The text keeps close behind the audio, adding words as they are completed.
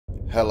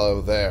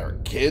Hello there,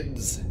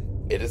 kids.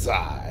 It is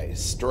I,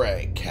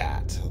 Stray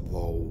Cat, the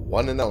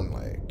one and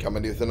only,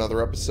 coming with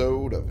another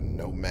episode of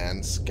No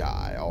Man's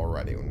Sky.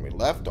 Already, when we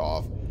left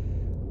off,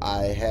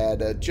 I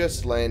had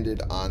just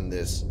landed on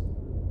this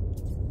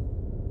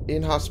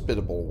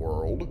inhospitable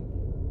world.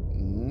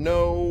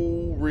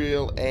 No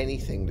real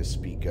anything to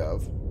speak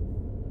of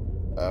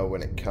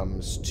when it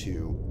comes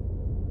to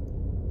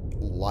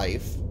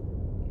life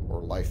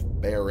or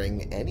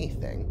life-bearing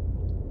anything.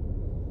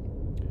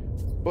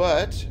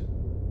 But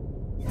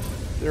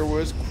there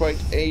was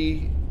quite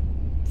a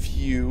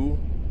few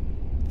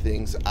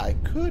things I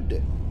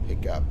could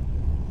pick up.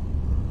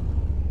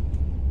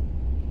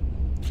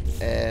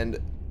 And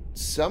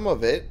some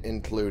of it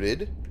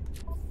included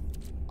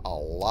a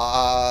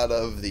lot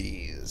of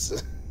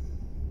these.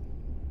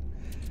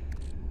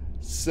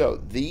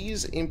 So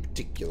these in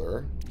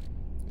particular,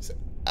 these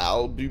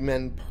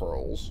albumen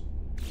pearls,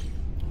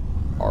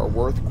 are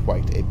worth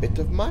quite a bit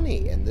of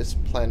money, and this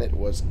planet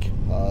was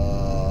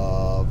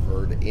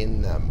covered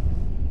in them.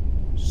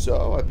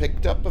 So I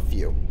picked up a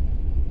few.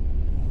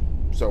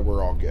 So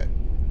we're all good,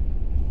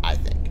 I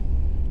think,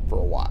 for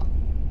a while.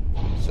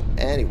 So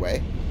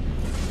anyway,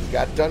 we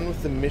got done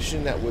with the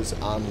mission that was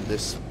on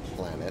this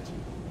planet,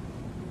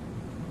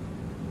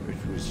 which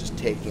was just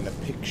taking a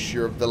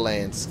picture of the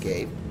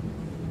landscape.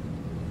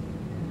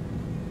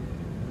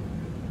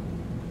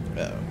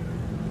 Oh,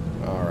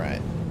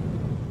 alright.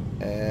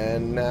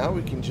 And now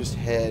we can just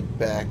head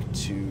back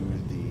to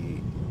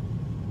the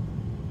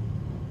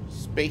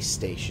space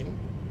station,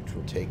 which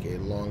will take a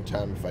long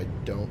time if I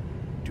don't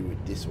do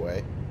it this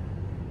way.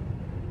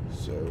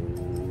 So,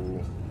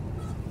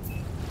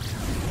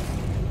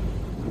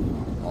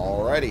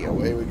 alrighty,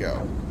 away we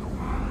go.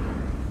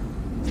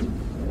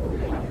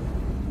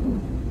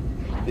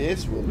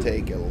 This will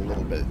take a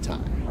little bit of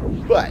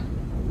time, but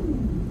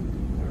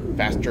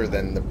faster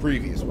than the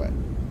previous way.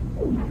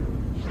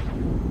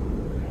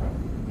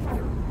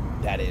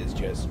 That is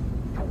just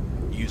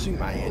using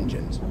my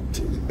engines.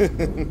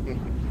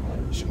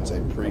 I shouldn't say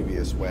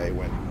previous way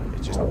when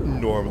it's just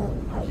normal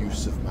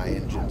use of my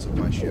engines of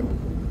my ship.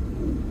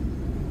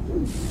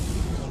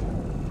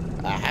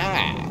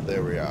 Aha!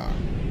 There we are.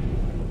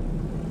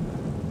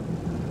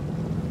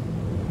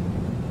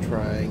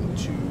 Trying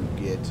to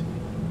get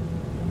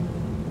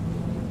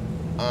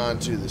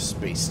onto the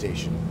space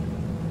station.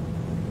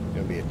 It's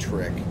gonna be a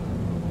trick.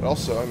 But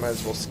also, I might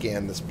as well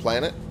scan this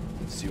planet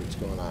and see what's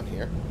going on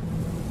here.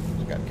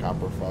 We've got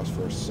copper,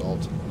 phosphorus,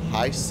 salt,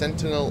 high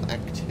sentinel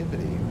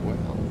activity.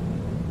 Well,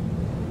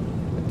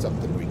 that's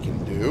something we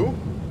can do.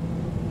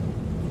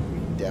 We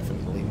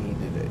definitely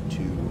needed it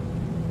to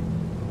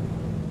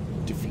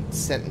defeat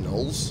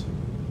sentinels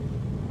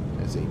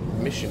as a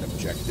mission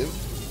objective.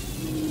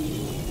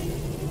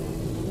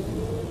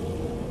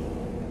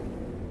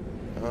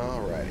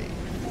 Alrighty.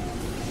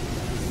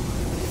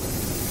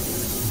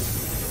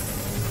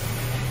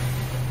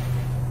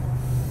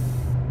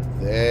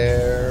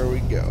 There we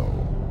go.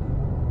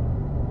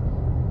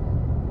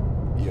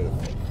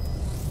 Beautiful.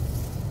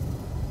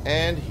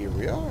 And here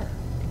we are.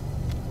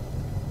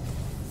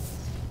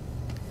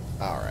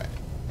 Alright.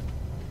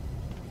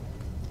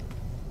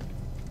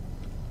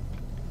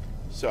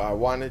 So I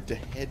wanted to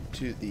head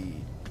to the...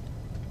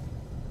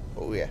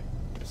 Oh yeah.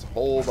 There's a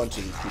whole bunch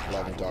of these people I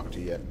haven't talked to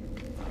yet.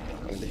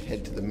 I wanted to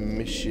head to the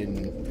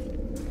mission...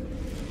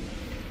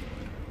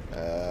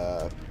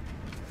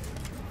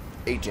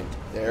 agent.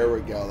 There we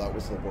go. That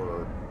was the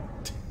word.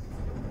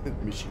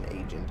 Mission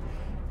agent.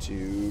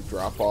 To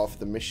drop off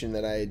the mission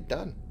that I had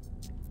done.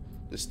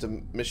 Just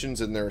the missions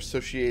and their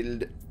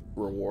associated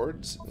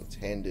rewards. Let's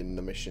hand in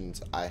the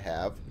missions I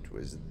have, which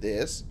was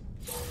this.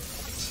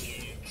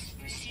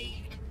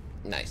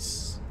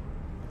 Nice.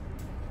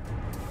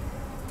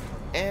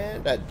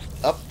 And I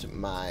upped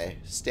my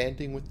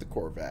standing with the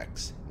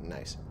Korvax.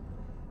 Nice.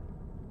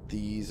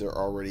 These are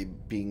already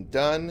being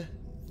done.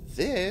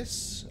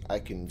 This I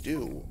can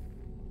do.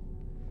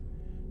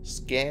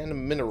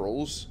 Scan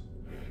minerals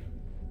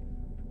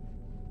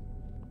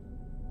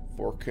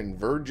for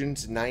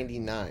Convergence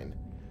 99.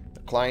 The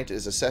client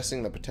is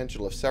assessing the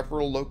potential of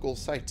several local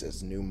sites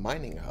as new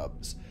mining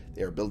hubs.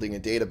 They are building a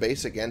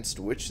database against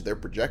which their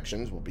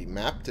projections will be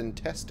mapped and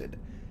tested.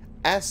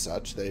 As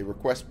such, they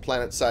request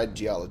planet-side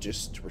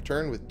geologists to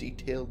return with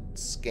detailed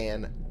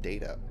scan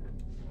data.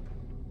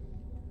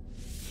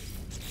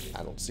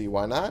 I don't see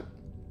why not.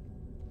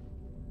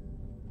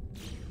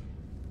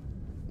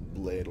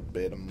 Little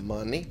bit of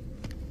money.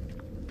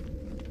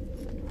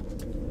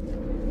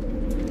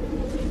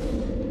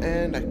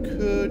 And I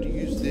could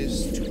use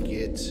this to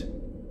get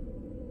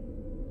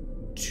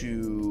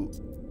to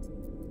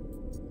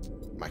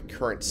my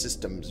current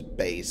system's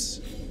base.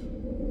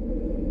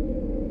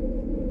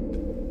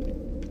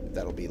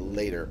 That'll be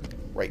later.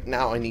 Right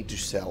now I need to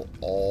sell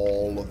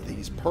all of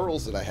these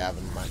pearls that I have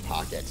in my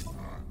pocket.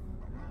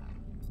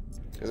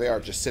 Because they are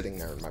just sitting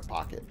there in my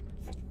pocket.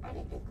 At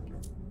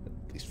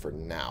least for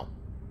now.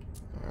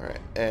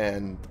 Alright,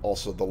 and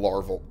also the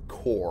larval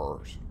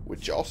cores,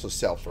 which also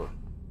sell for a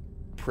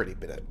pretty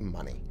bit of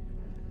money.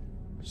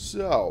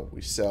 So,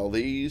 we sell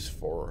these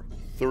for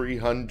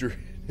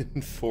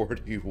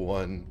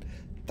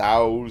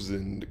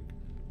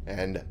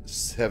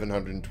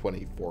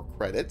 341,724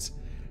 credits,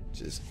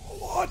 which is a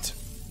lot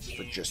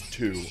for just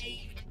 2.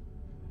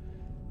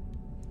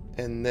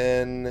 And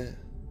then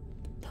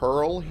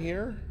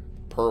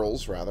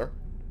pearls rather,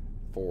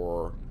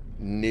 for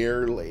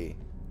nearly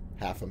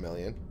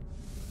 500,000.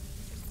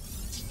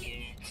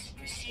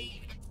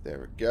 There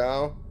we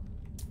go.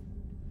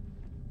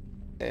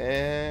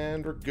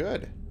 And we're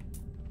good. At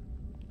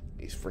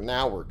least for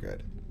now, we're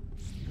good.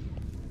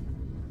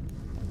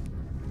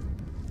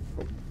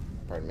 Oh,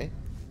 pardon me.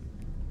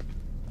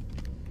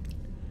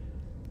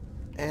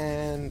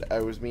 And I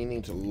was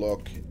meaning to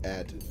look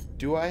at...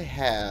 Do I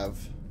have...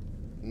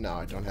 No,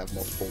 I don't have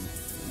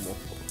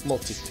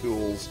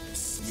multi-tools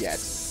yet.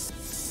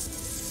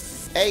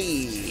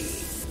 Hey!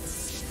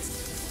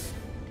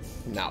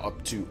 Now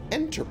up to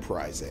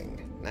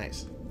enterprising.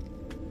 Nice.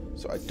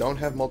 So I don't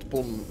have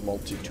multiple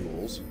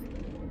multi-tools.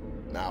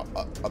 Now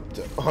up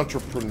to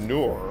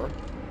entrepreneur.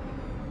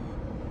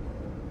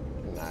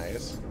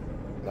 Nice.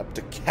 And up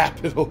to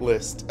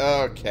capitalist.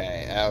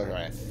 Okay,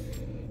 alright.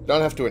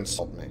 Don't have to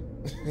insult me.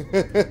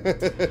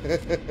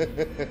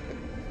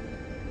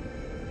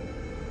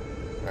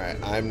 Alright,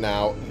 I'm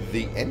now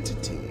the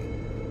entity.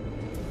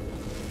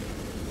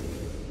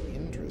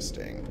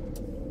 Interesting.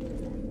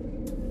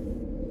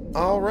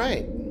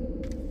 Alright.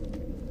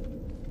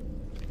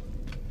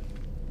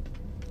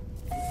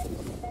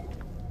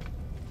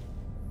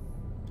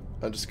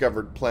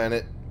 Undiscovered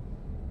planet.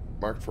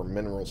 Marked for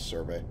mineral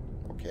survey.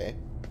 Okay.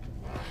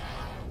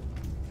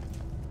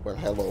 Well,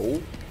 hello.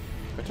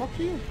 Can I talk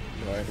to you?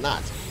 No, I have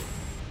not.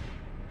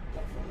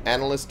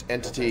 Analyst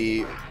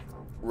entity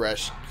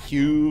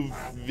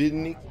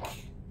Rashkuvinik.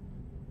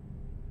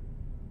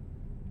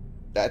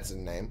 That's a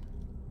name.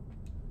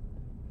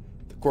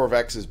 The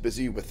Korvax is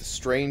busy with a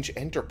strange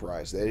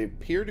enterprise. They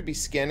appear to be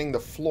scanning the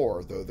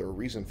floor, though their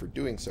reason for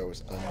doing so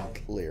is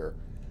unclear.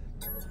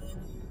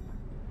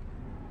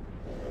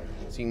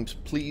 Seems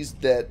pleased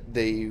that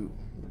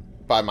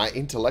by my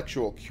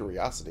intellectual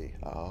curiosity.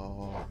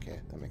 Oh,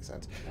 okay, that makes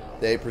sense.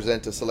 They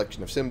present a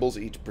selection of symbols,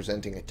 each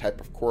presenting a type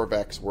of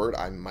Korvax word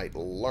I might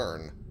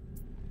learn.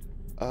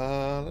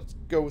 Let's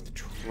go with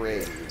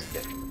trade.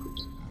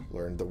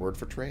 Learned the word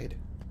for trade.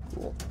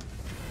 Cool.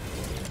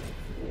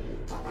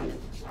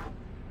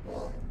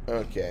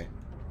 Okay.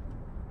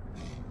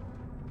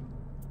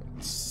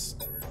 Let's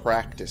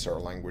practice our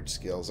language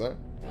skills, huh?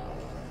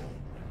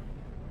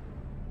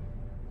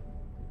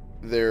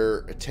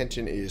 Their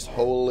attention is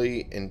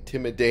wholly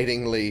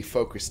intimidatingly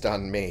focused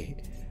on me.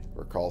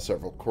 Recall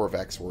several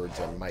Korvax words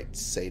I might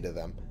say to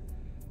them.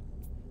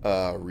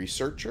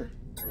 Researcher?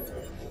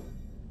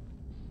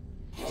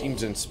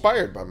 Seems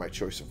inspired by my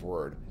choice of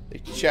word. They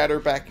chatter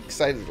back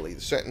excitedly.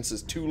 The sentence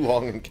is too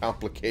long and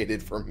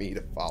complicated for me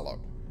to follow.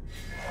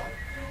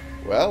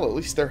 Well, at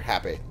least they're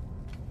happy.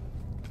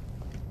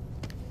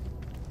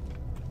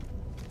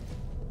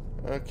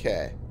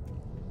 Okay.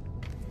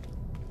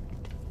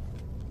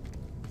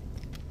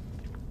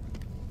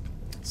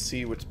 Let's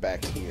see what's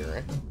back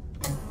here.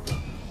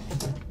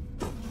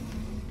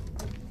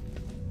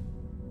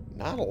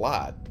 Not a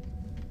lot,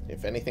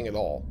 if anything at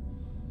all.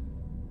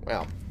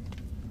 Well,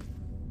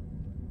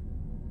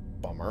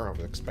 bummer. I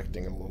was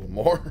expecting a little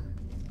more.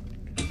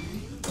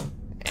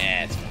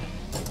 It's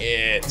fine.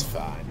 It's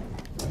fine.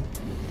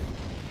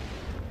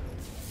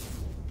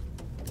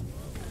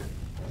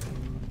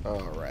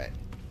 Alright.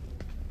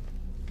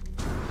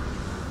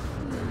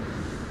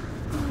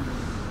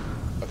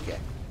 Okay.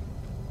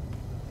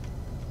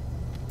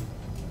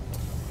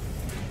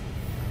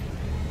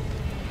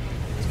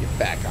 Let's get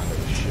back onto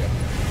the ship.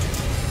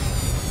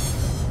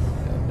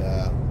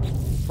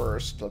 And,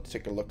 first, let's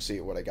take a look-see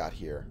at what I got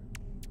here.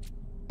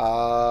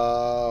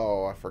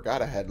 Oh, I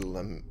forgot I had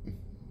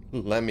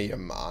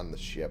Lemium on the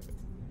ship.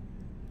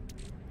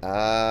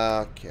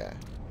 Okay.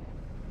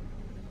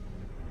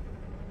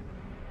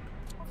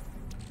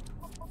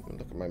 Let me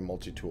look at my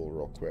multi-tool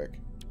real quick.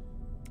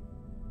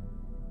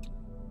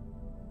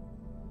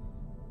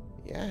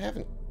 Yeah, I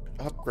haven't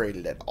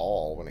upgraded at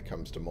all when it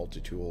comes to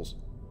multi-tools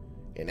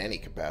in any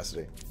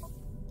capacity.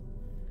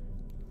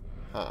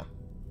 Huh.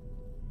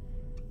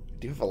 I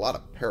do have a lot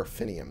of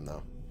paraffinium,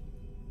 though.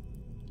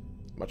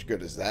 Much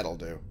good as that'll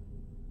do.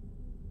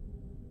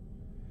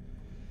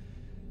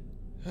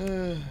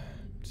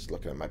 Just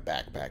looking at my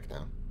backpack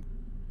now.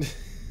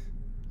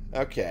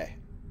 Okay.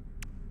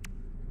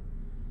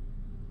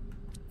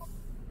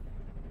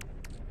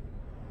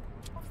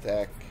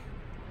 Deck.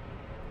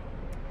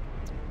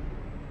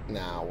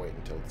 Now wait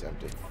until it's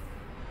empty.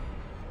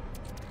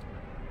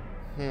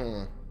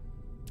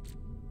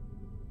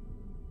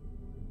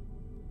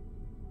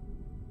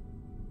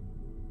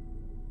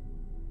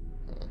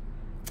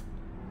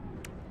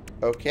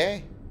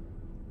 Okay.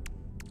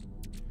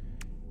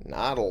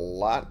 Not a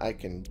lot I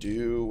can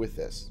do with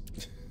this.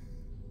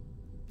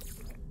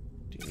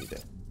 Do you need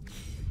to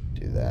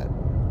do that?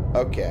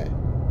 Okay.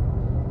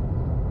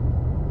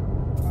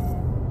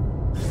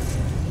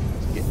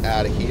 Let's get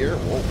out of here.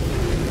 Whoa.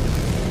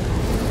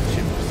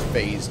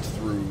 phased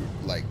through,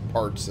 like,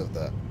 parts of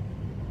the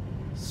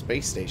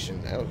space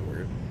station. That was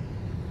weird.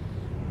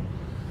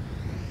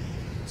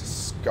 It's a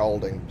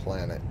scalding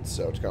planet,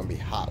 so it's going to be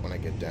hot when I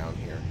get down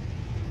here.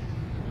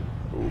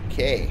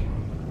 Okay.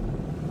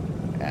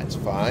 That's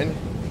fine.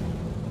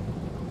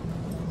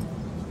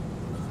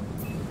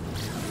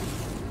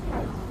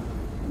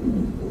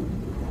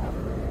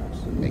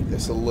 Make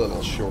this a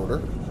little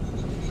shorter.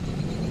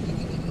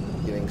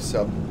 Getting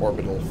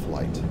suborbital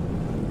flight.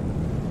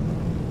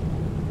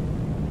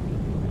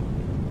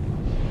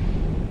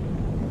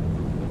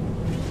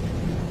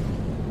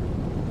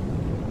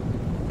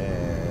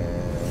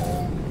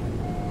 And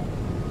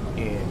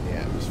in the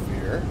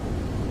atmosphere.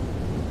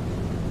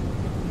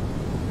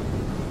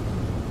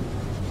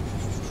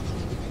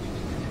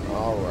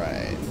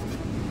 Alright.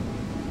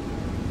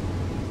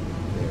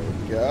 There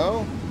we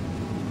go.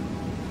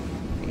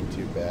 Ain't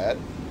too bad.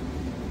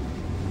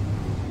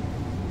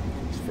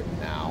 For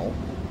now.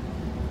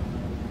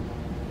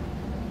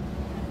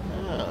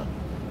 Ah.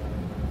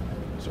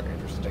 These are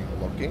interesting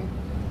looking.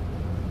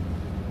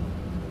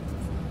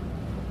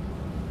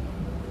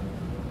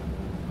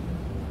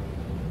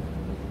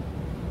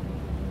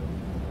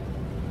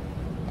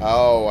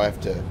 Oh, I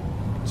have to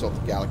consult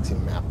the galaxy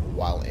map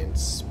while in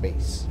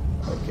space.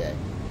 Okay.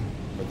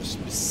 For the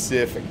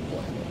specific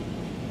planet.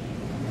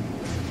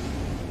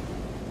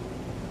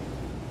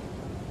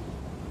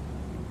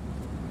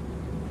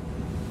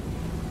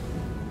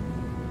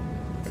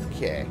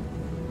 Okay.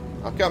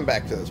 I'll come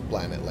back to this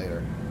planet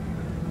later.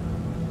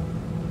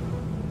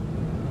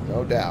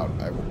 No doubt,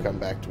 I will come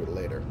back to it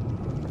later.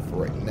 For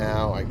right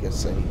now, I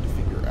guess I need to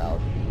figure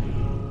out...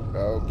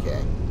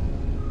 Okay.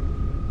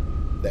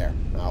 There.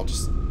 I'll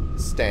just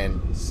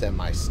stand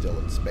semi-still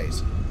in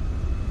space.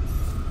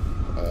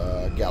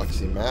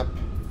 Galaxy map.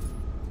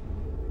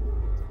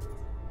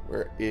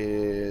 Where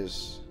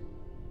is...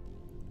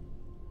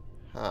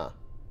 Huh.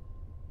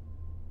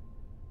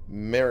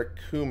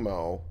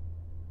 Mirakumo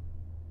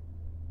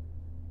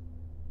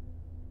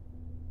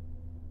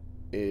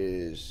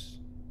is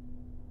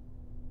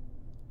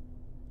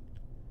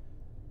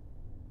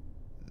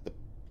the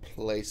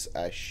place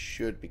I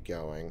should be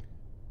going.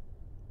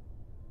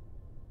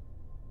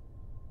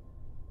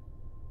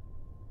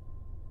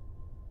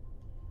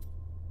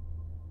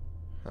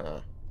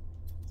 Huh.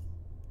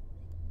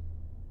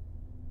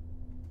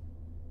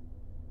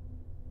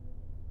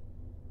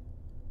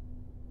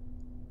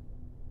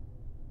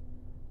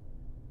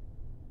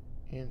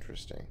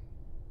 Interesting.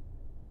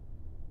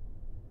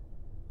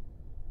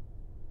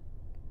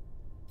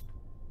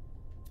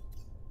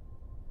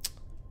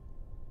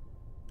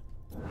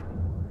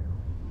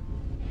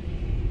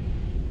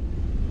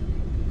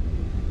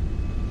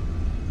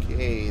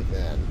 Okay,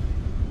 then.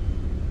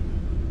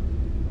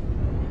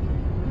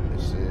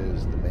 This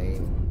is the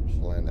main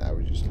planet I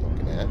was just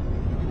looking at.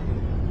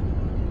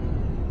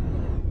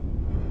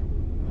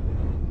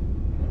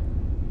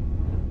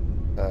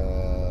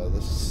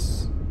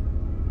 This...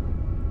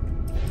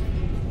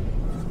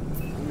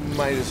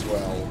 Might as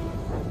well.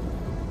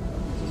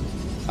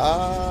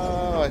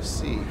 Oh, I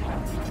see.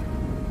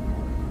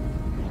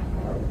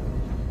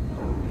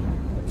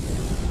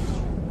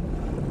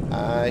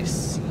 I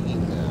see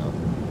now.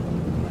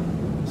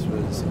 This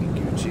was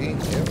Iguchi.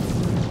 Yep.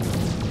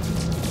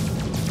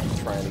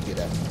 Trying to get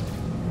a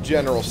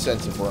general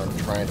sense of where I'm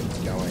trying to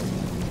be going.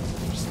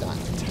 I'm just not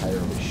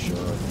entirely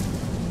sure.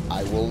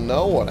 I will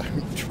know what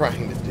I'm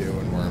trying to do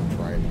and where I'm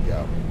trying to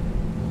go.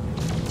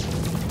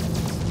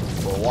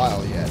 For a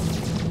while yet.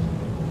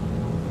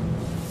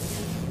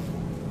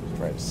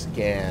 Try to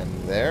scan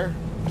there.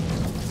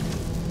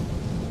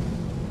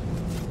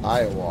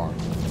 Iowa.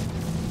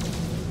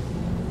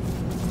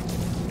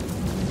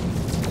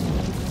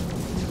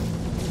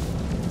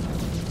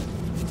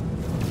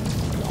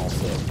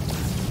 Also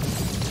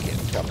get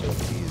a couple of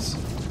these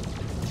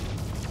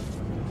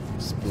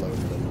exploded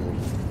a little.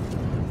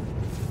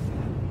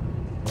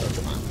 Oh,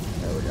 come on.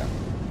 There we go.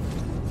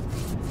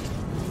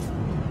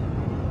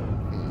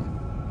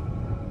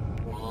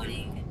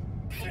 Warning.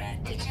 Threat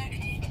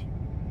detected.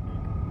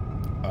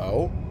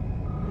 Oh?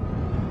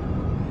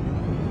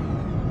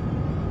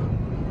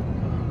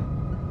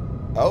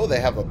 Oh, they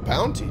have a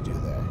bounty, do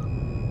they?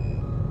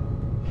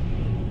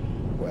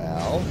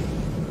 Well,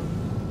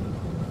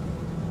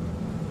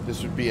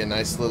 this would be a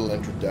nice little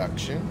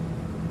introduction.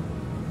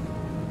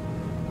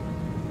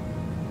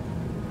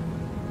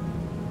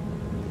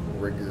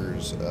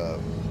 Rigors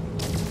of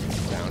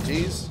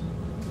bounties.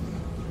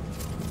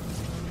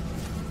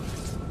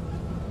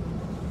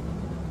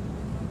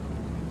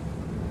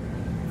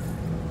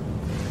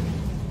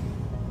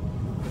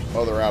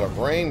 Oh, they're out of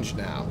range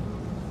now.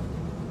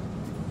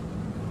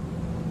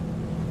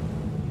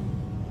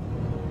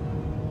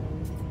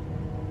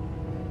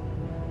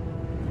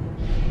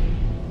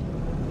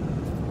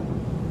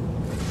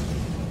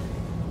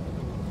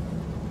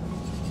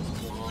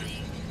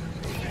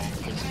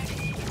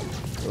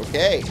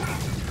 Okay.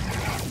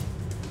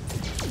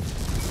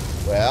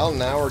 Well,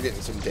 now we're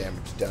getting some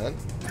damage done.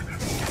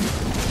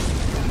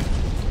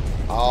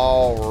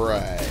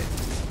 Alright.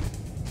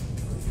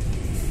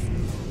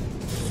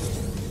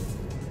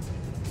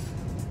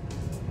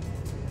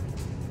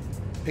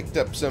 picked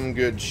up some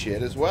good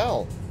shit as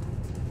well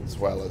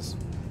as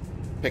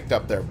picked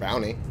up their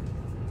bounty,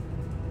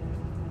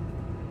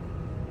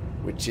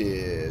 which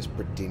is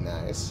pretty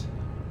nice,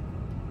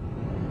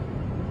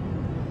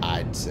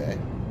 I'd say.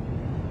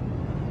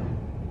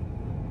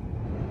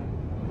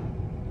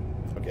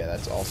 Okay,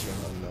 that's also an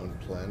unknown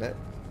planet.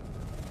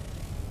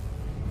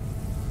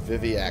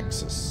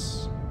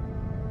 Viviaxis.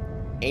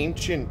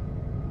 Ancient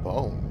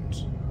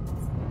bones.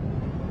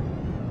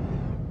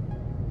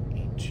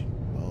 Ancient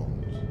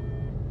bones.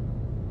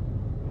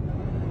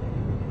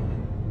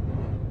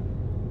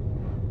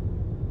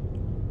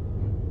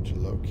 To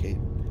locate...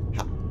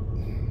 How?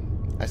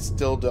 I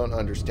still don't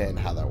understand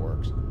how that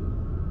works.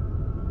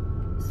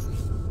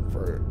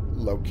 For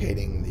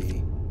locating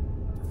the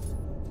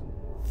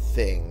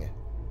thing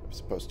I'm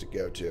supposed to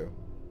go to.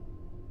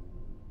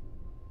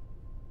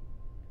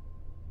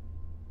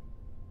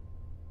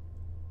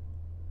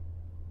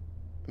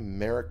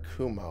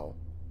 Maracumo.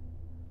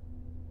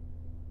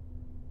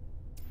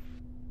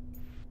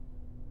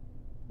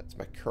 That's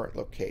my current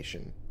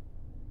location.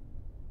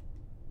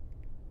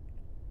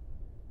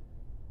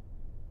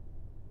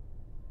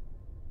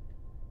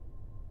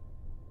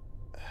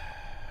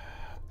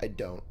 I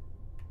don't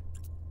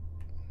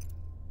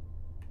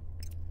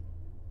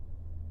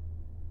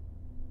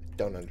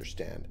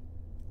understand.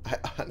 I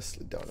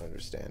honestly don't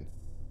understand.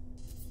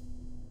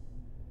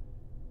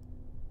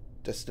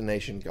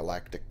 Destination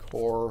Galactic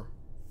Core.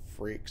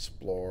 Free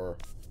explore.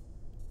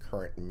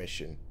 Current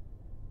mission.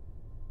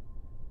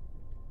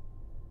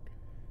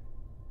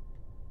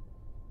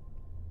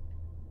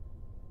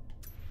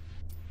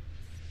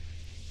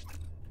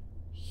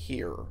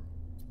 Here. I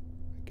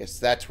guess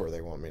that's where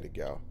they want me to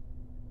go.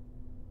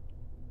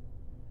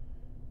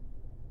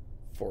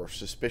 For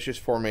suspicious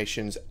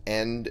formations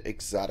and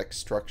exotic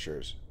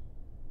structures.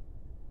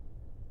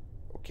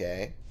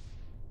 Okay.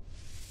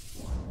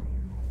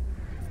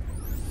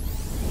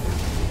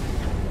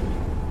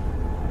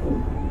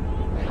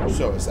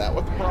 So is that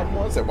what the problem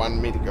was? They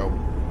wanted me to go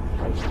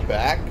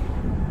back?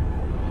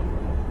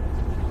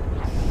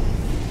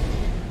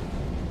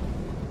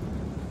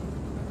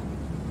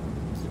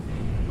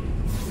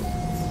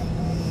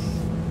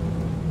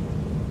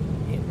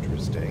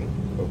 Interesting.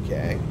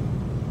 Okay.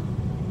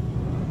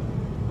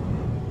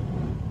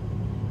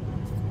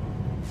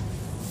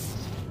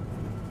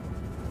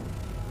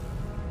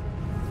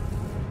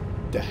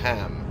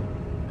 Daham.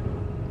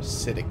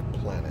 Acidic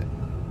planet.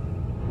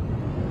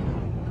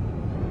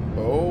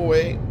 Oh,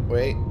 wait.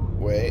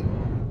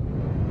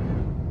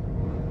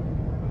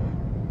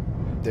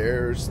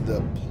 There's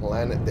the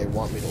planet they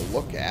want me to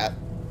look at.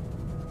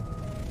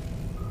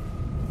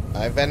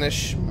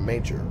 Ivanish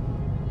Major.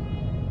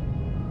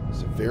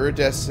 It's a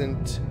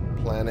viridescent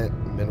planet,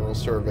 mineral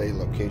survey,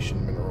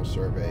 location,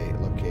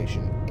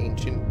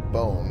 ancient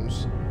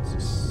bones. It's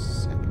the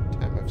second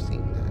time I've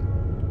seen that.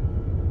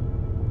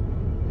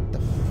 The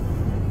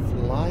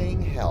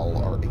flying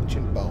hell are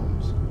ancient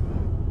bones?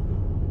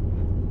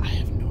 I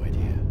have no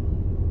idea.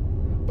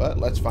 But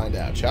let's find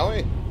out, shall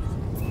we?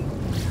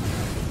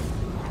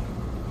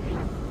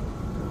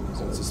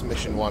 Since this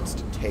mission wants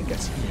to take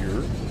us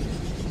here.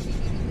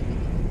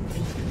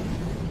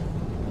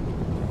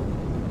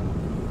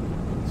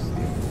 This is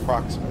the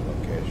approximate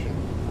location.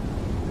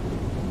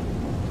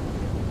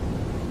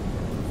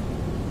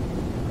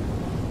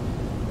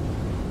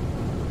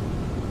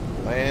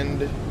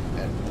 Land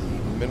at the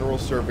mineral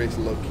survey's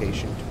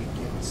location to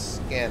begin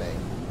scanning.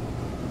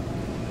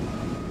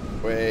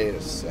 Wait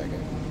a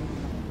second.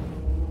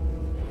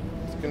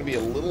 It's going to be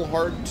a little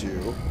hard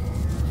to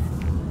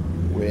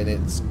when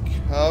it's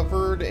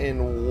covered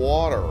in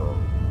water.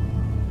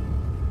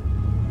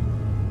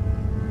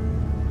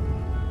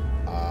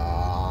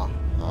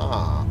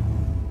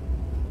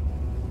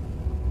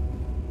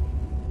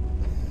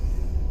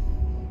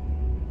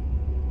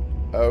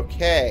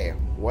 Okay,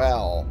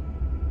 well.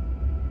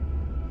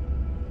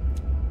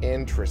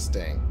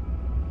 Interesting.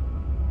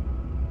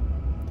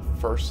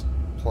 First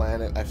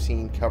planet I've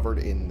seen covered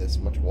in this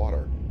much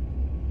water.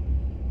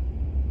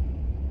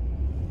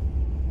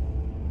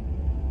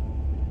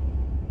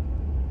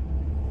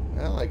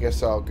 Well, I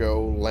guess I'll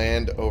go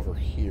land over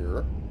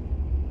here,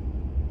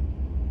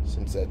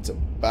 since that's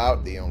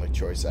about the only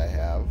choice I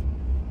have.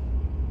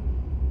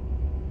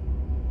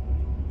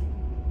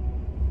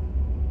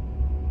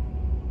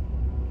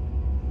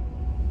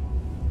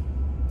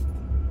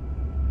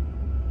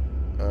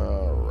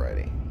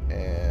 Alrighty,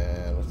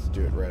 and let's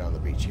do it right on the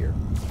beach here.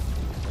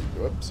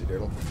 Whoopsie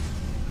doodle.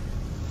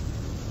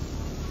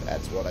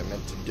 That's what I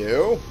meant to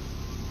do.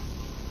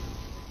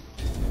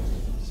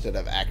 Instead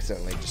of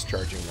accidentally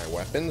discharging my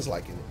weapons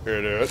like an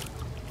idiot.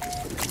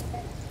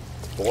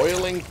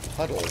 Boiling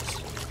puddles.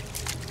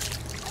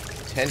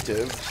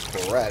 Attentive,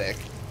 sporadic,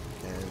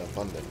 and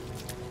abundant.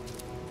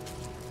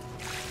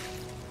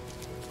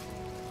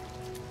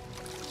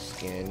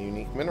 Scan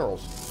unique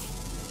minerals.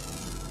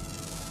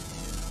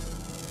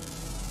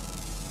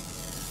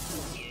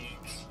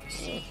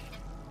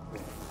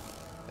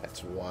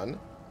 That's one.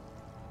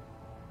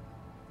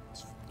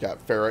 It's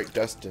got ferrite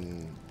dust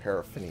and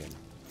paraffinium.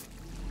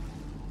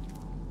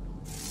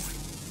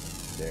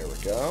 There we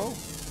go.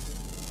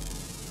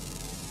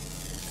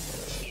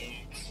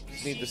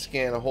 Just need to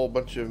scan a whole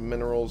bunch of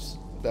minerals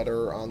that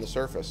are on the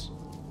surface.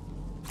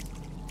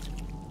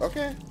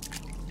 Okay.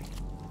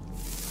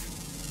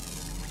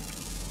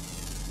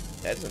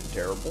 That isn't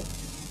terrible.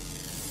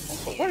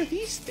 Also, what are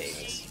these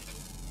things?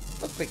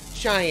 Look like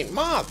giant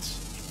moths.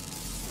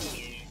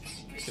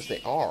 Because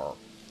they are.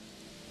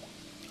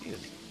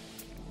 Jeez.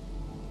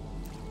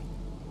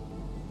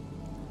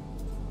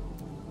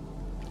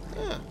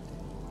 Huh.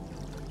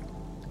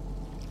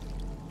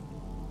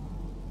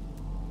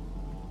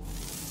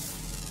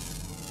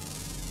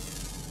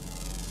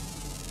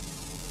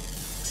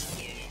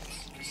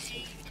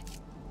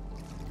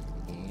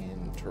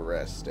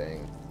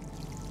 Interesting.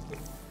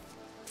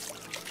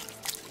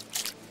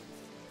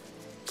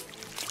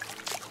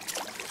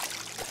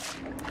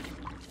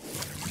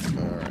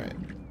 Alright.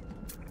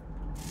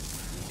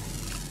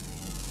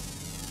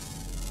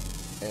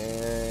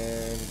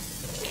 And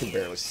you can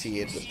barely see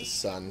it with the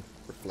sun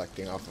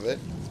reflecting off of it.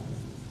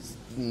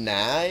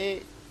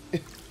 Night.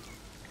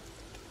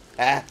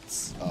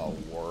 That's a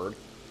word.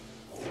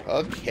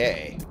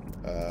 Okay.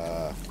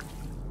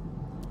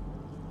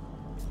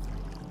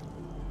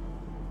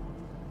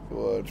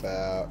 What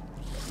about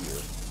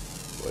here?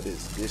 What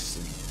is this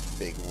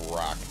big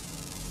rock?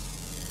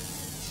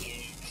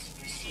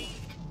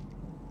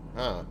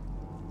 Huh.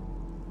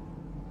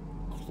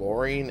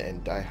 Chlorine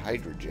and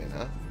dihydrogen,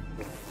 huh?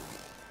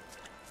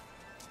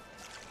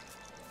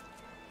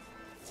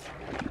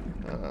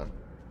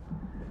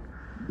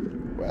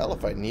 Well,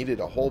 if I needed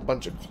a whole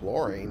bunch of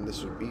chlorine,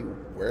 this would be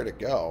where to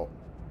go.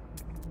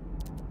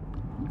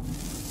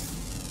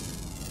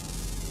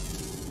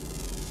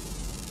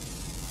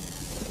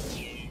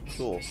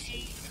 Cool.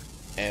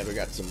 And we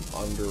got some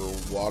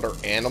underwater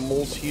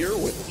animals here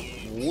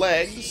with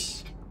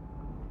legs.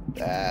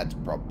 That's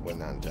probably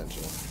not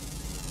intentional.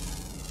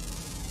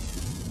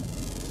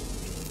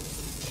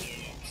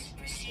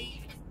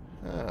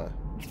 Huh.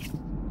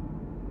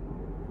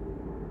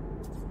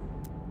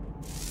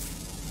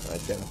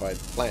 Identified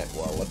plant.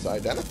 Well, let's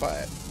identify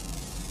it.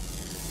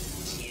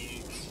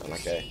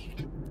 Like I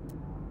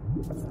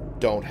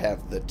don't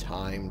have the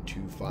time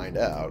to find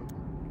out.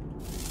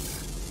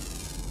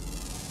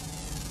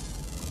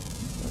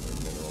 Another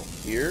mineral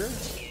here.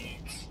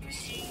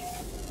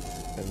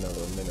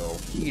 Another mineral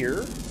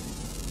here.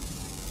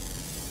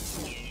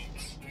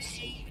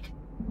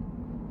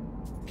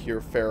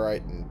 Pure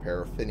ferrite and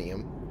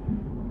paraffinium.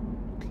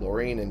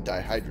 Chlorine and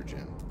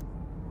dihydrogen.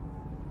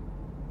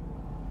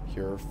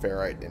 Pure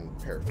ferrite and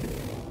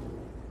paraffinium.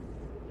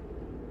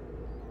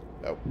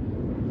 Oh.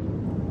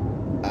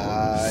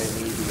 I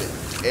need to get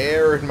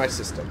air in my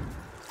system.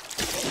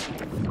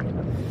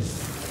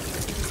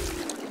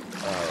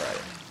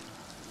 Alright.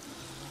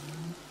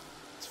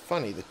 It's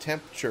funny, the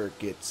temperature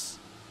gets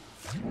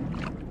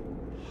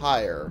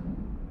higher.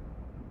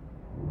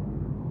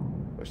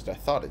 At least I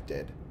thought it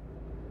did.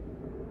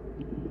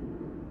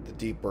 The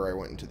deeper I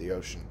went into the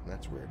ocean.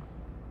 That's weird.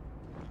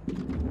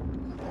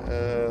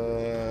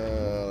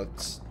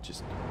 Let's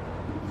just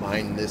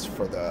mine this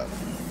for the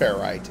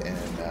ferrite and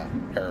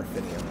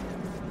paraffinium.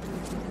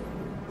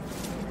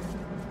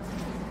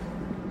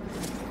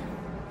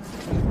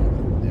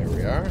 There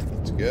we are.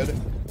 That's good.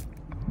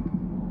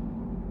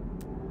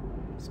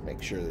 Let's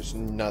make sure there's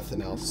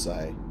nothing else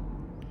I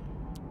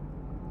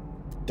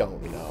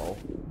don't know.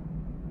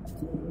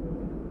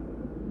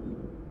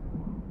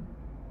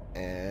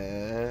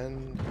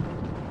 And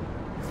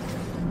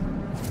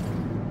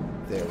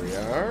there we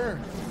are.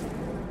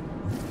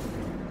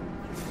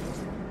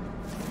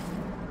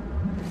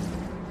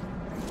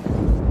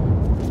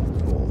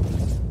 Cool.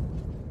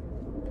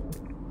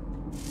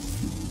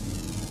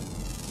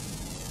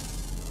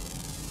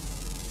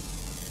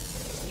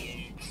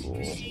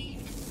 Cool.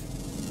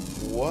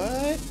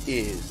 What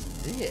is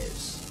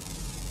this?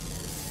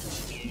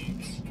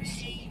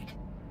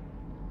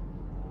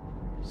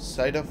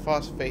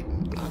 Cytophosphate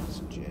and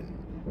oxygen.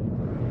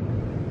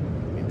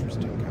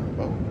 Interesting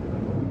combo.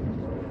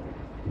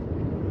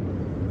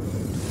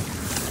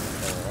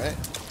 Alright.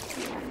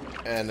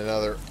 And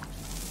another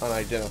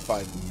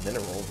unidentified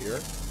mineral here.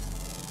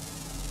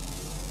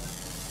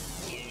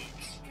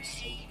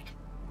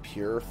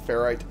 Pure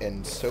ferrite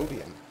and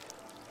sodium.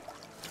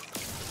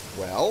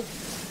 Well,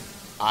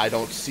 I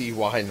don't see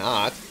why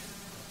not.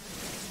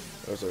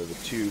 Those are the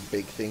two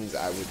big things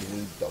I would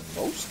need the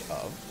most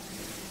of.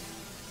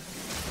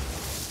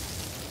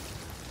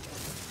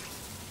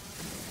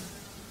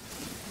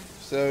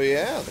 So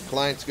yeah, the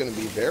client's going to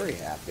be very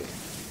happy.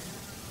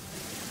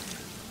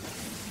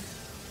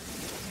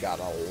 Got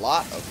a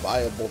lot of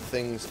viable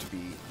things to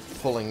be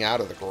pulling out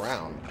of the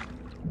ground.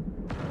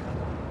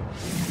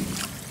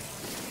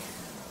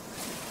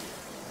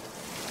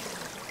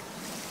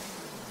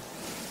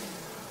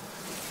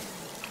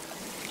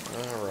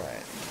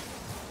 Alright.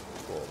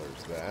 Cool,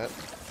 there's that.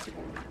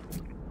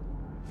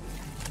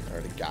 I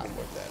already got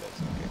what that is.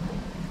 Okay,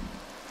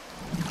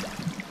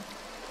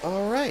 cool.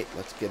 Alright,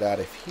 let's get out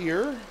of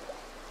here.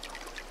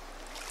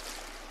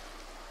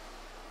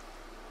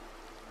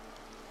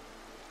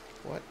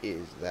 What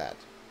is that?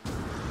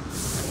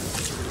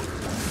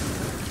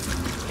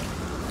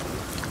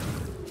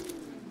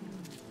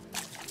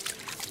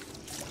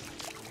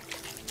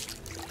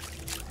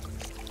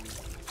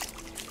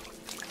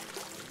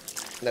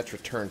 Let's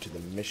return to the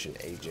mission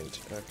agent.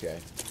 Okay.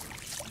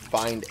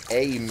 Find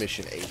a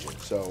mission agent.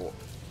 So,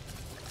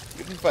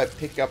 even if I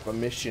pick up a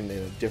mission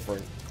in a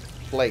different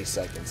place,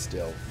 I can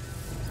still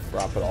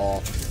drop it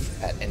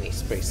off at any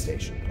space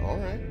station.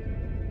 Alright.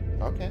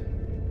 Okay.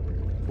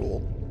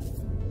 Cool.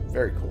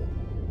 Very cool.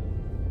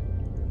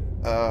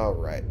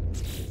 Alright.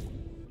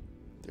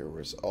 There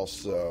was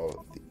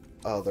also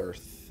the other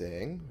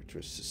thing, which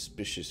was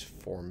suspicious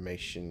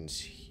formations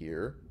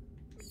here.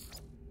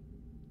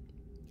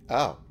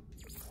 Oh.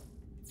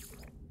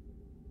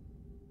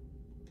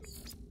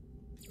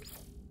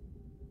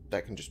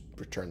 That can just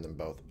return them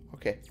both.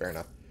 Okay, fair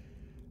enough.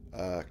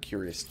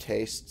 Curious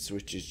tastes,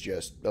 which is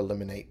just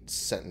eliminate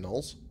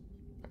sentinels.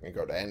 I can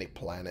go to any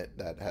planet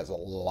that has a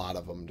lot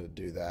of them to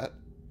do that.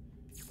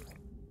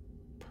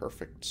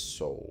 Perfect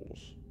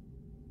souls.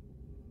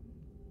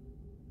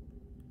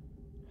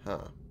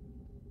 Huh.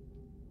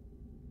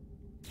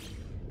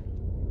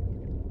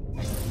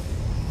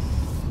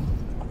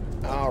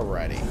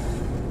 Alrighty.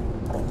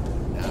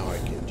 Now I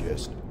can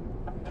just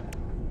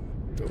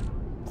go.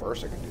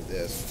 First I can do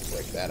this,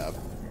 break that up,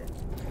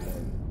 and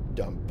then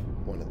dump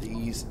one of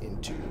these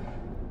into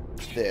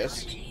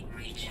this.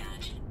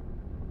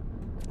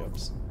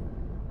 Oops.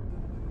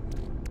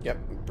 Yep,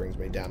 it brings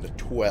me down to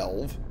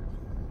 12.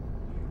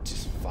 Which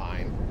is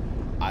fine.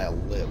 I'll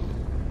live.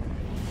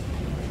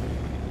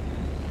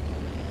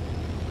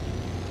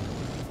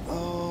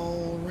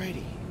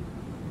 Alrighty.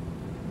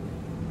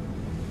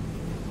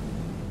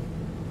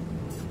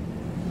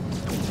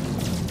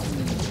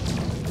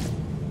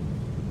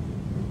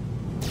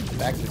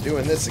 Back to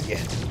doing this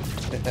again.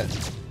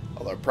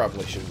 Although I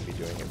probably shouldn't be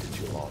doing it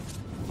for too long.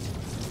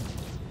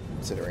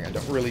 Considering I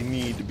don't really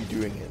need to be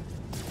doing it.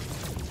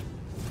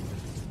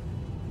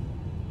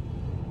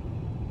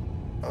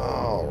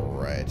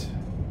 Alright.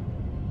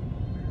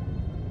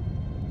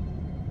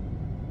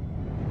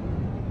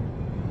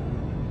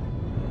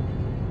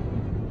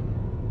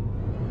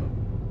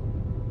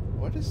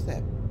 What is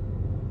that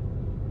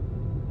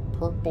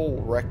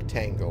purple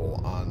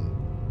rectangle on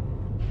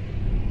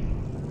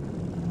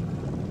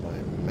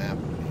map,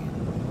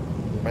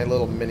 my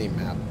little mini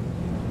map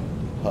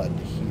HUD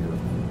here?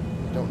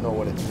 Don't know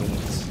what it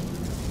means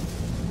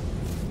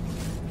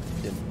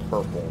in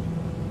purple.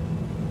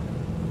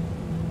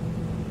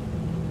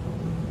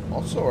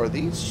 Also, are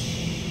these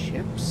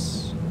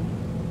ships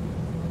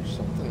or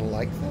something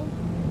like them?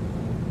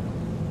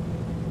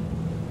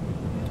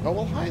 Oh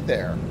well, hi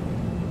there.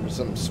 There's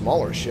some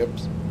smaller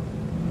ships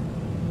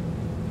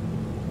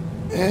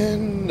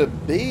and a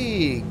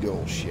big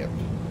old ship,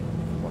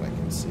 from what I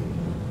can see.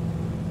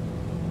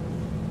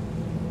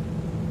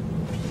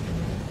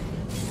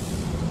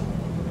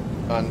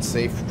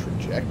 Unsafe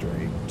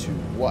trajectory to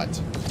what?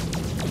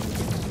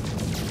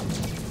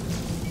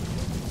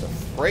 The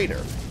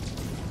freighter.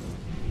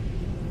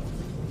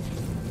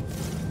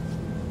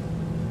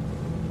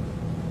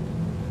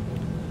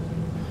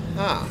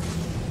 Huh.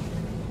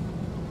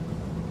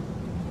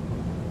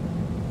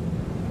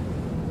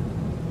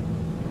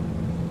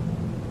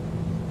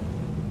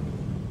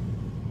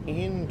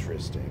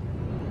 Interesting.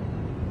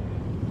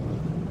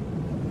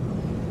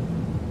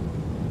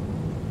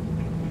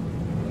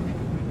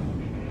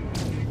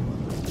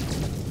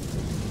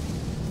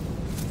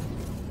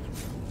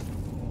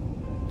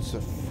 It's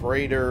a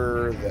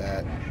freighter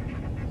that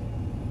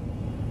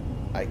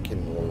I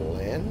can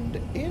land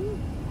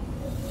in?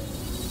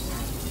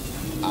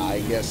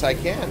 I guess I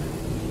can.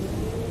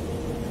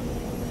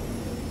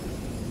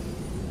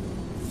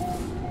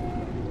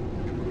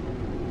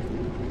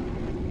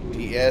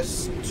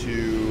 DS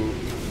to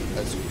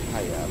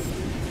Azukaya,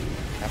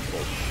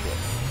 capital ship.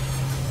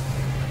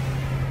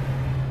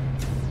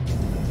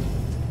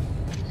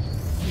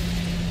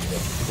 The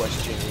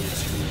question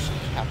is, whose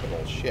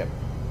capital ship?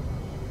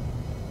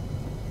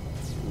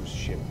 Whose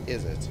ship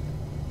is it?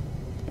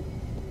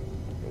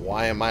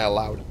 Why am I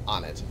allowed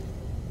on it?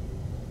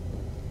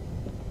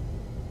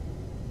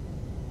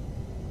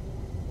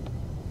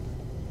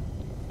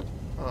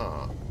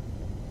 Huh.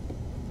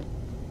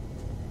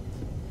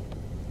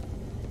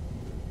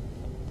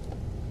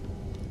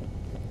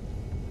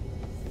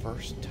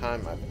 First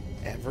time I've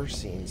ever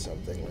seen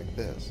something like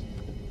this.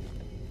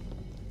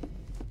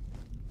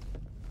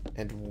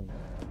 And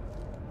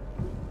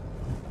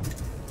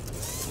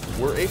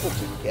we're able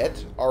to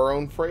get our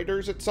own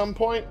freighters at some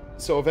point,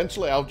 so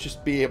eventually I'll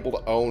just be able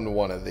to own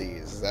one of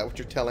these. Is that what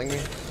you're telling me?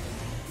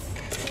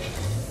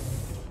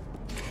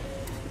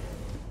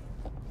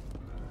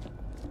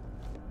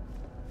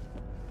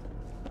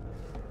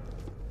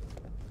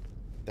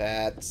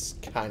 That's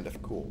kind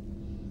of cool.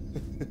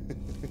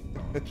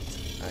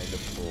 Kind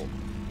of cool.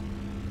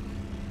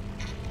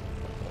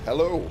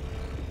 Hello.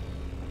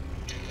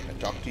 Can I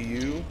talk to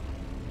you?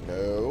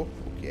 No?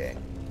 Okay.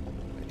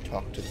 I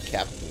talk to the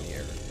captain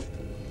here.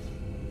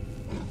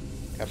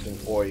 Captain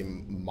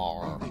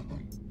Oymar.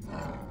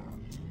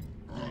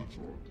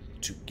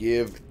 To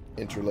give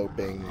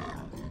interloping...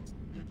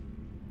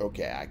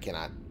 Okay, I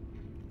cannot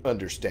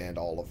understand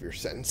all of your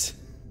sentence.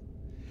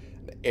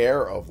 An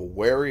air of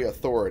wary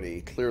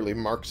authority clearly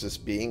marks this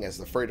being as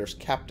the freighter's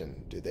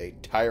captain. Do they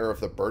tire of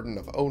the burden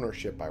of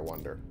ownership, I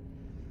wonder?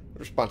 The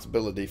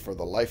responsibility for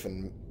the life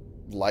and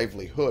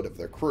livelihood of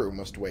their crew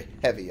must weigh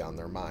heavy on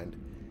their mind.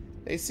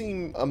 They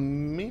seem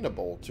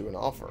amenable to an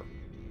offer.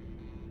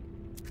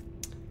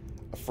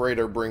 A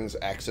freighter brings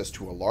access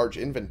to a large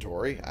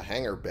inventory, a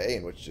hangar bay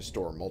in which to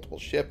store multiple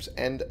ships,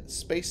 and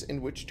space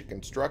in which to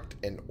construct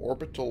an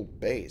orbital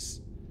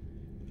base.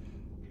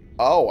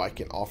 Oh, I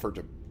can offer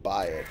to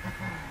buy it.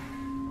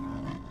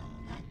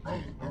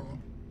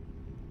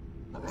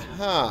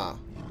 Huh.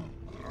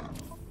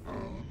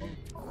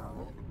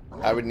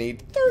 I would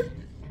need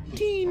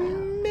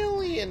 13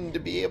 million to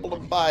be able to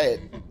buy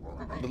it.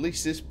 At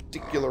least this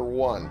particular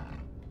one.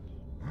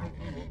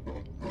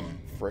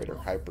 Freighter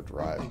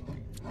hyperdrive.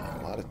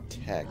 A lot of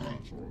tech.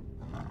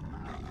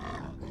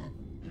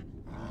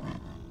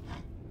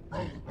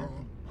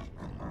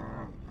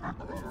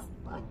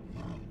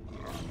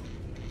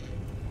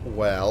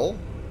 Well,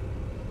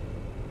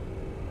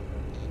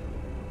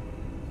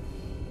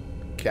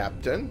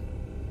 Captain,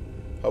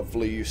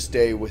 hopefully you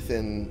stay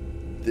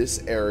within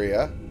this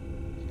area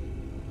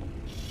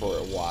for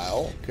a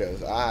while,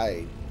 because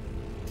I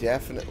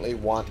definitely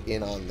want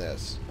in on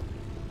this.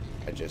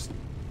 I just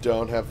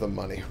don't have the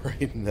money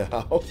right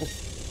now.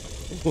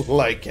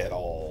 Like at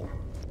all.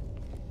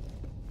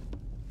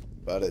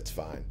 But it's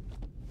fine.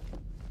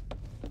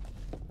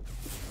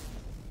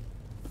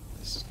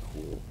 This is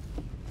cool.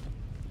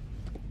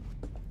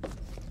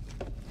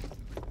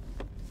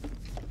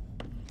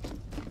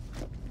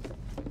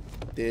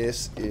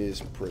 This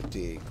is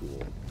pretty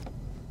cool.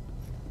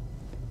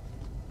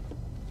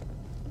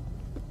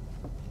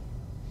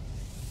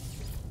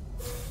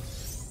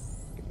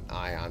 Get an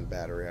ion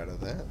battery out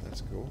of that.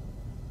 That's cool.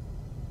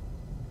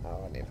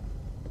 Oh, I need a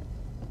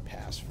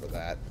pass for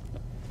that.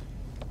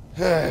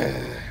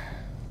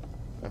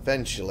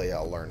 Eventually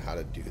I'll learn how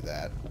to do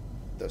that.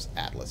 Those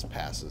Atlas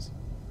passes.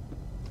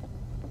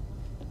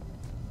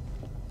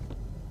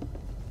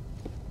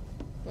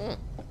 Huh.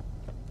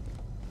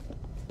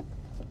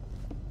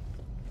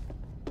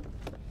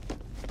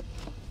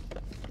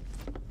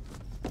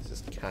 This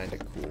is kind of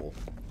cool.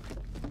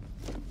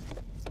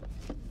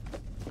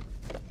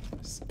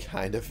 It's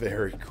kind of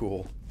very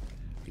cool.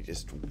 I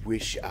just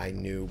wish I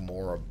knew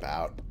more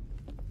about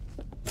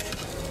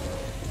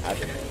how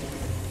to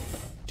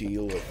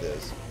deal with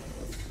this.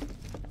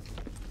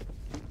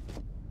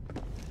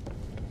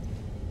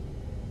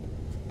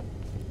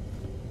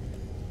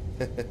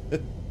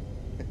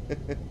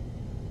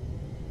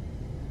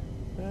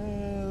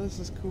 This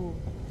is cool.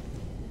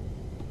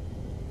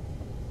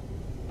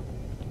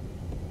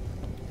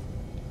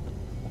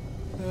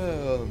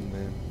 Oh,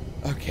 man.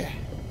 Okay.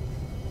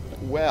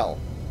 Well,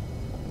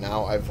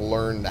 now I've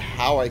learned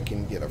how I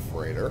can get a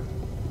freighter.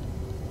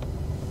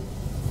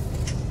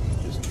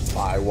 Just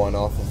buy one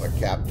off of a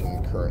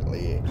captain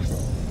currently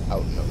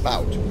out and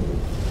about.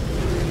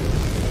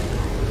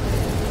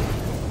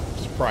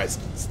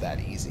 Surprised it's that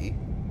easy.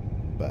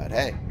 But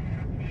hey,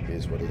 it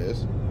is what it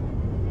is.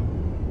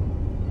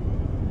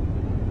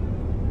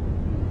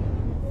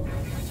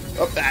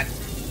 Oh,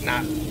 that's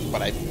not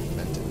what I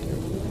meant to do.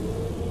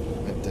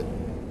 I meant to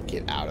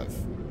get out of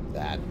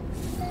that.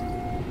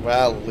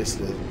 Well, at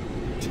least it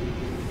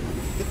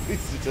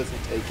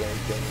doesn't take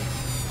anything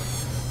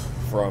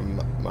from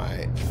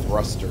my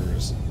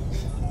thrusters.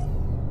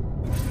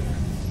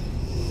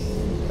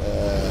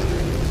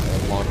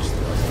 Launch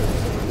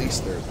thrusters. At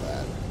least there's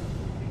that.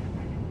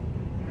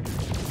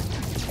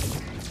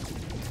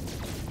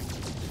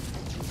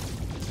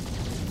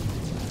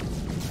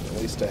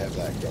 At least I have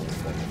that going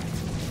for me.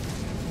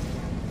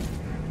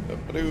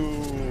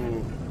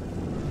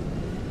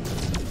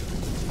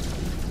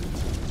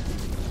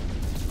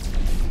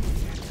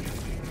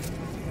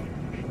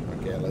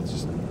 Okay, let's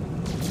just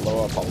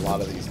blow up a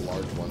lot of these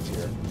large ones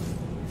here.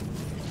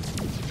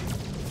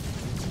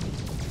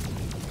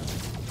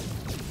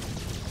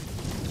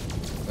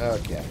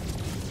 Okay.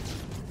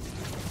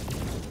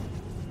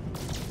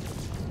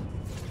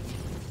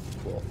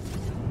 Cool.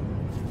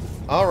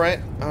 Alright,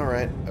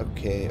 alright.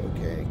 Okay,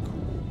 okay, cool.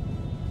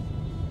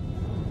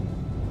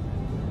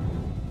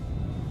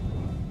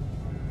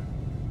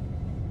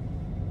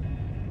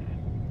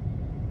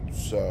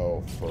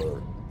 So,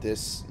 for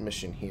this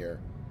mission here,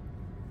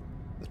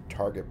 the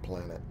target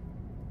planet.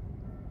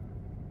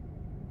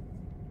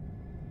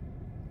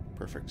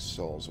 Perfect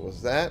Souls.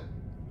 Was that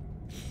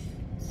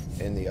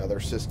in the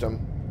other system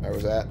I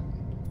was at?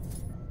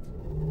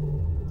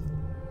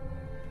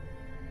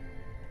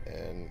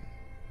 And...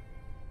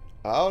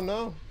 oh,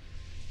 no.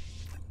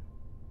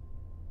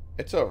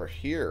 It's over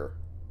here.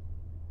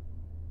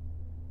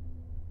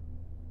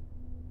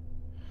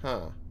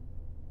 Huh.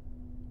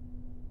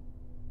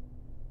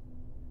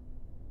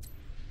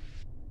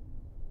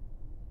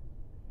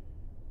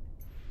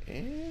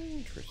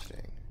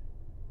 Interesting.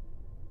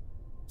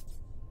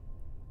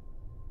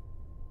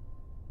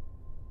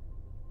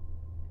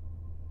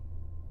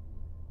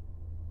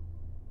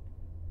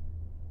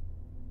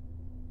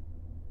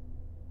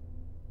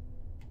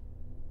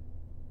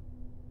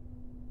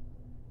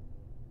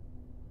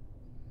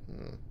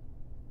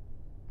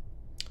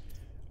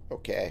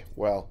 Okay,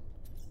 well,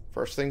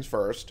 first things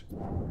first.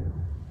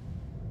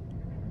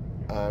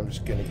 I'm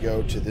just going to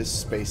go to this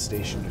space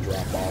station to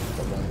drop off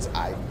the ones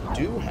I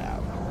do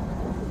have.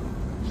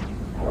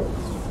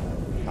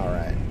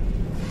 Alright.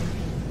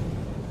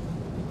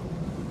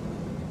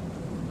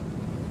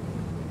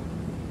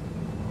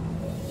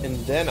 And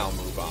then I'll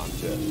move on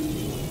to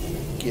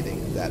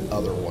getting that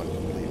other one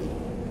completed.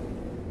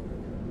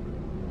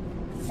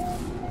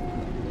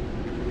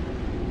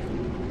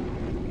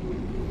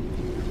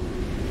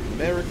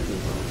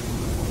 Maracuma.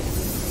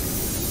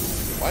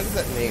 Why does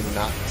that name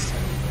not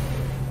sound?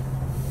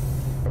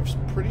 I was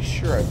pretty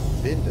sure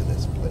I've been to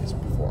this place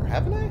before.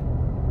 Haven't I?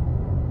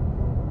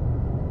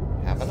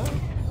 Haven't I?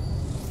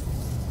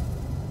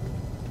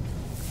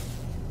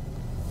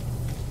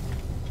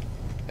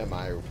 Am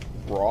I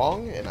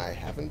wrong and I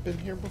haven't been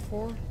here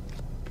before?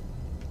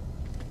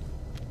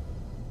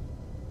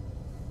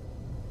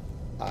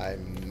 I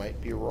might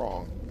be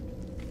wrong.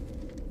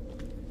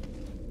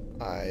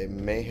 I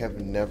may have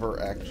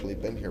never actually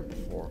been here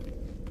before.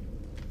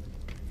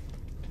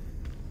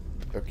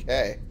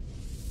 Okay.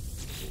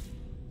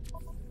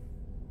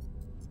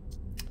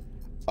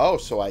 Oh,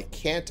 so I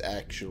can't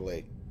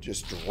actually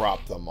just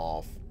drop them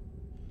off.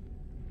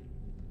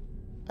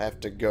 I have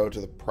to go to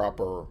the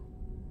proper...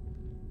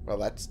 Well,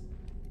 that's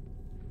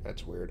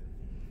weird.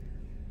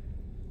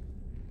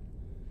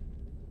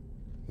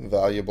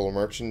 Valuable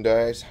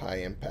merchandise, high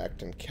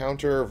impact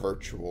encounter,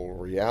 virtual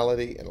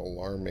reality, and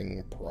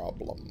alarming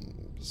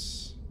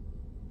problems.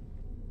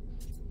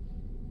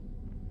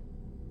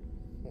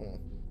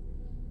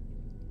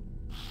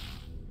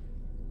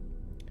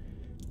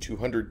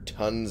 200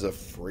 tons of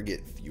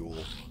frigate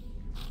fuel.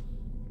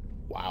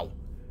 Wow.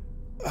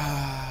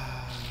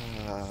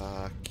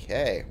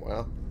 Okay,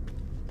 well,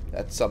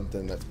 that's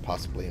something that's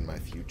possibly in my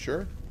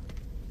future.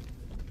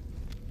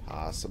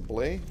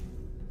 Possibly.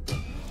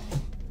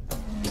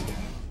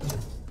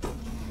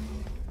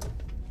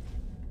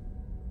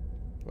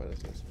 What is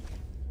this?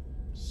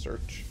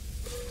 Search.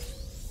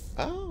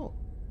 Oh.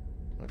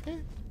 Okay.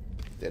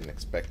 Didn't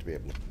expect to be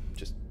able to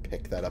just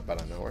pick that up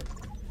out of nowhere.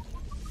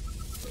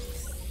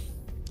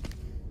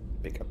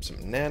 Pick up some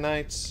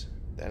nanites.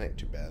 That ain't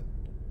too bad.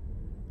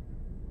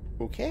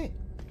 Okay.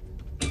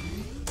 Yeah,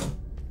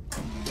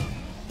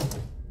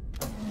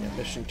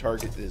 mission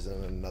target is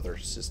in another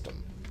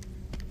system.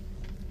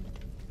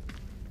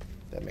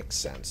 That makes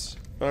sense.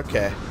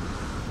 Okay.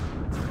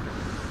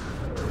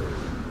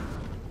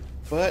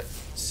 But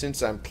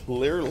since I'm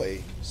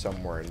clearly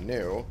somewhere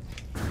new,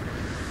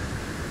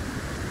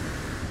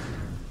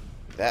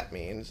 that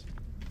means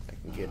I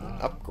can get an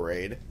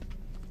upgrade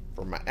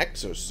for my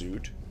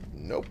exosuit,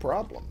 no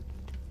problem.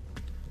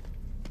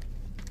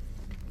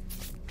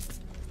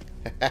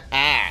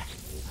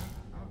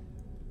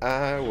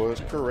 I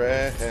was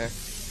correct.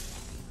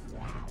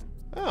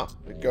 Oh,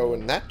 we go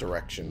in that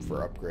direction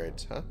for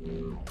upgrades, huh?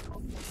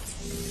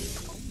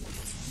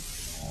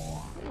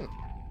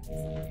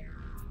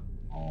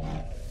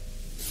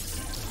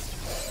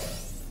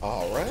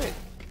 Alright.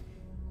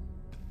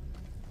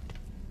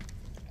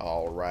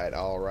 Alright,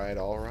 alright,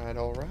 alright,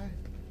 alright.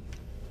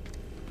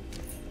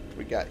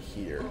 We got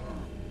here.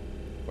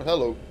 Well,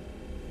 hello.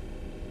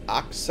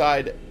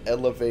 Oxide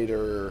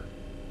elevator.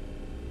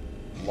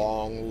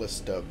 Long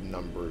list of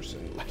numbers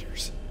and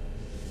letters.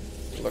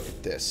 Look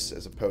at this,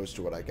 as opposed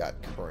to what I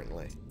got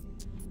currently.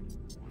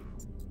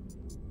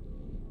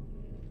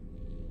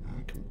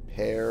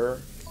 Compare.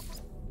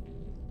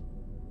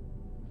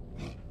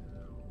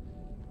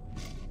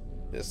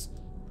 This...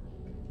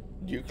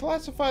 Do you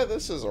classify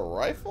this as a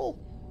rifle?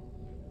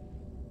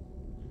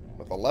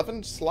 With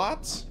 11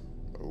 slots?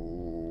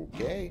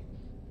 Okay.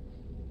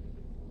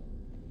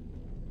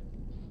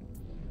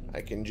 I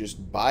can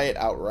just buy it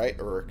outright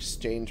or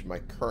exchange my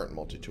current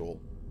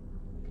multi-tool.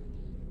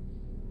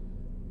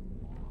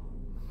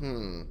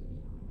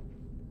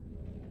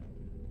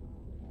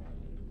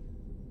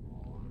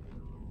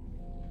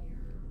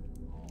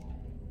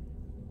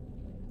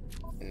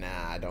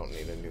 Nah, I don't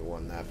need a new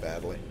one that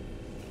badly.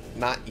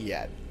 Not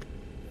yet.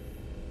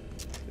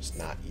 Just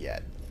not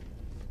yet.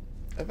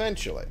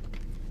 Eventually.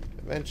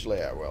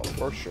 Eventually I will,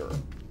 for sure.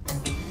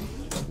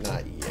 Just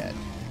not yet.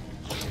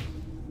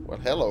 Well,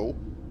 hello.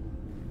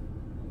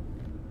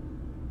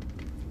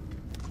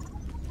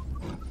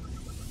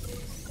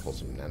 Pull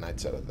some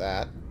nanites out of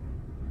that.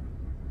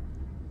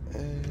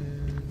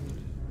 And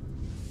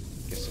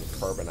get some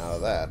carbon out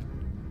of that.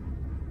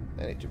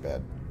 That ain't too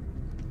bad.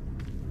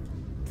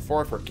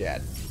 Before I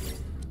forget,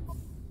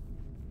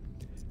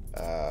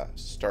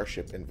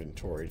 Starship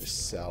inventory to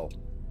sell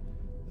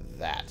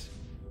that.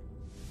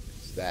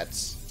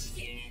 That's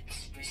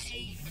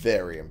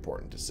very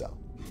important to sell.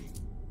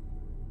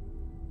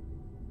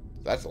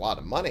 That's a lot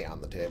of money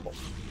on the table.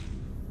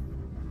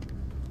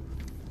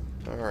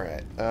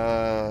 Alright, there's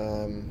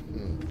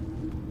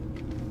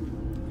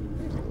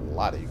a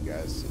lot of you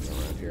guys sitting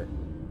around here.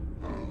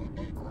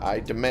 I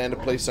demand a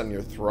place on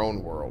your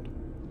throne world.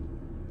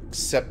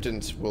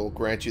 Acceptance will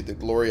grant you the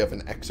glory of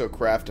an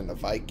exocraft and a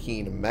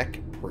Vy'keen mech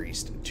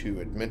priest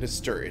to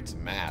administer its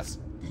mass.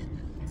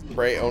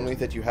 Pray only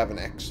that you have an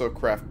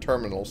exocraft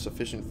terminal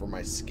sufficient for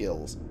my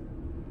skills.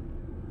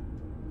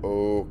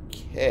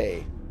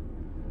 Okay.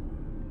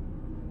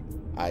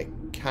 I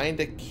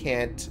kinda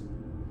can't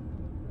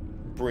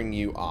bring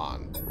you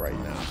on right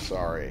now,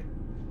 sorry.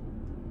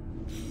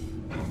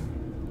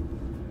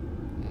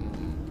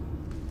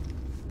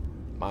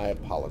 My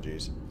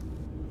apologies.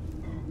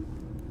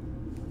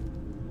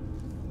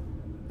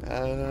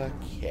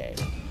 Okay.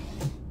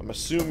 I'm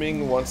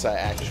assuming once I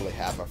actually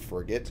have a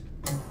frigate,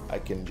 I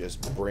can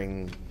just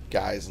bring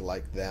guys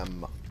like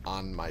them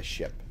on my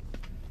ship.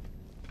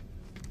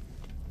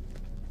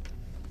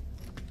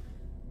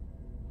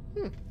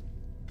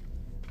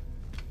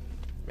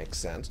 Makes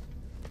sense.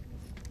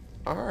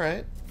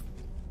 Alright.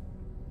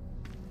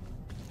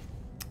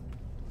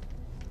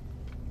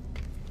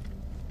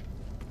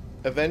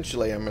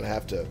 Eventually, I'm going to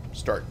have to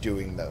start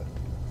doing the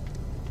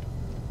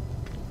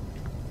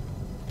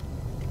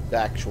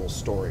actual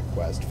story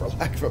quest, for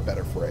lack of a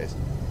better phrase.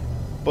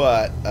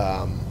 But,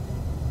 I'm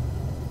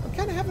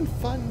kind of having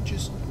fun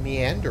just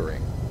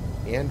meandering.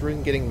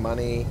 Meandering, getting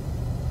money,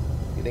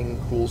 getting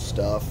cool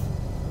stuff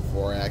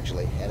before I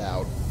actually head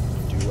out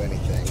and do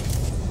anything.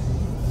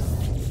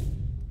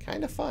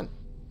 Kind of fun.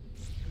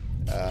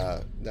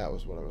 That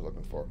was what I was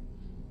looking for.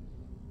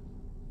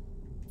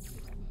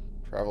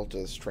 Travel to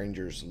the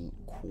stranger's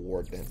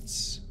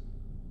coordinates.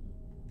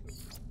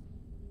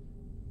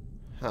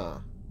 Huh.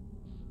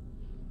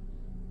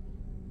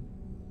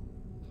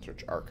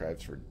 Search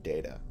archives for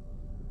data.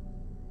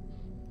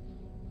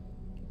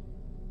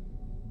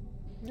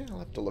 Yeah, I'll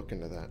have to look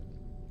into that.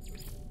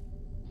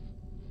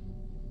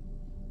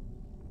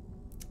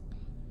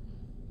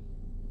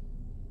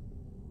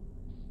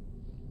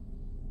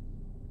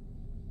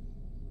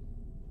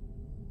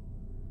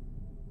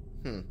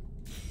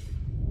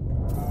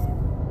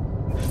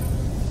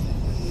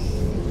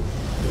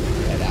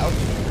 Head out.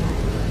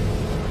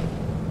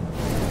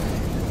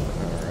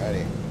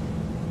 Alrighty.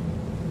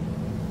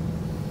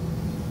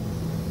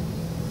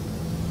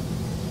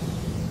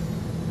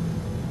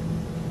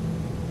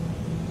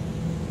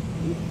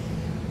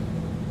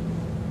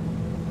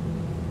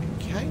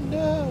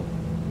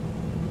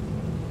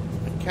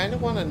 I kinda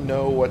want to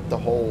know what the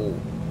whole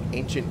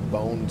ancient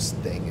bones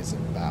thing is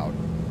about.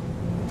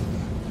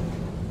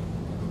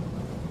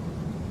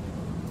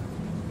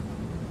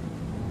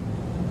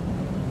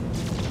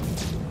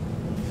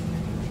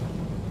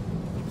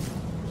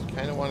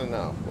 Kind of want to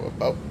know.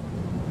 Oh,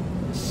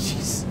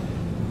 jeez.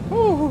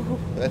 Ooh,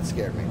 that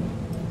scared me.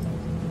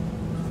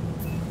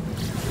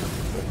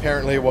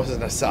 Apparently it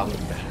wasn't a solid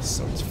mass,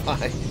 so it's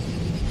fine.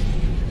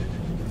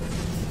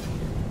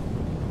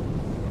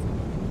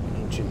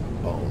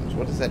 Ancient bones.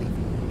 What does that even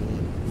mean?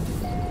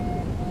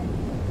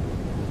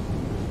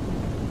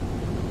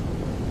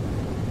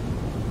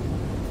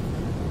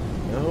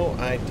 No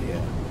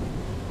idea.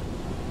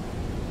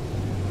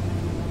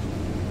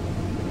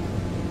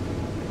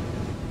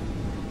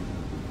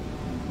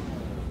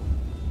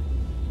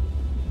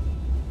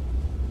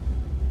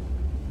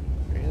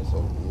 There's a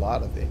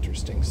lot of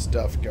interesting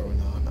stuff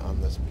going on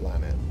this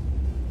planet.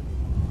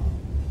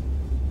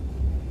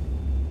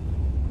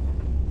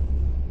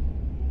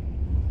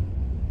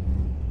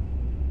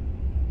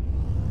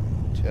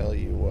 Tell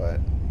you what.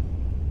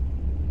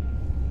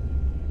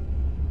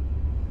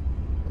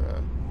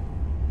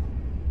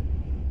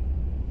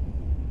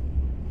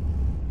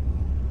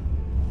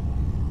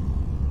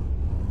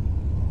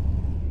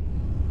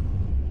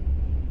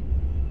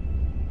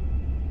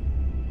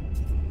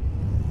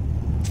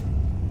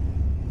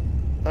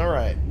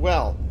 Alright,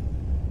 well,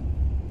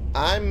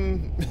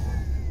 I'm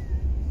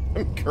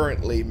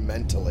currently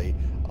mentally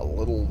a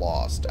little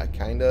lost. I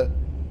kinda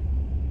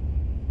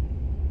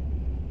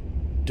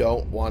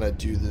don't want to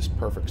do this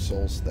Perfect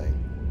Souls thing.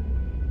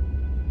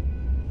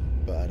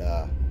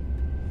 But,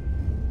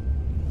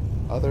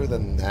 other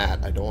than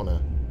that, I don't want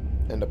to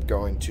end up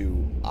going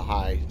to a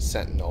high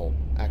Sentinel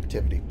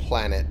activity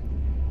planet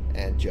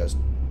and just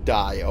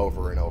die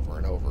over and over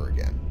and over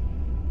again.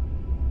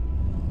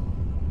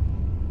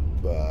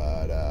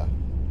 But,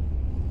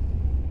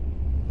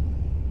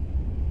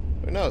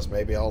 who knows?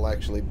 Maybe I'll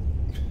actually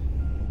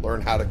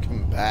learn how to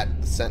combat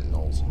the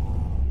Sentinels.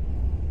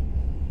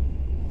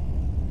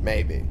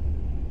 Maybe.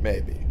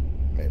 Maybe.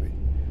 Maybe.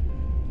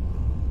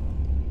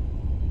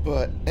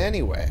 But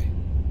anyway.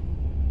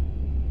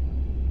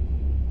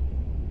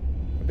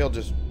 Maybe I'll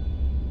just...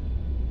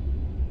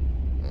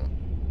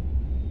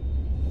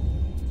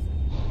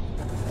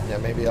 Yeah,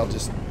 maybe I'll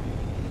just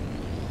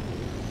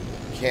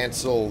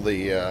cancel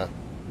the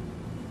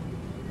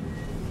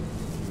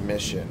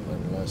mission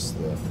unless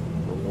the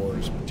reward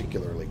is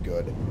particularly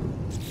good.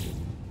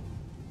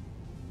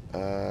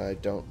 I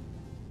don't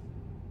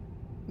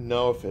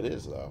know if it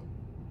is, though.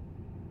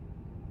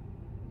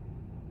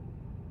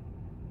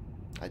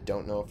 I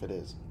don't know if it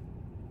is.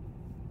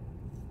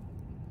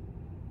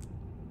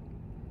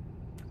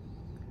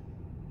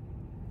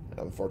 It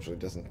unfortunately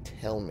doesn't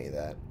tell me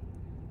that.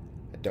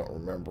 I don't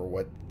remember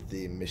what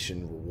the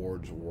mission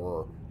rewards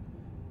were.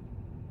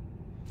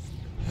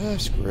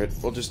 Screw it.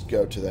 We'll just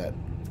go to that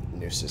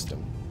new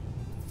system.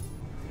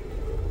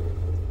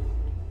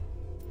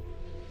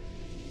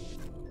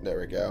 There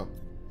we go.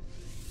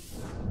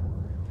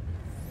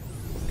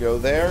 Go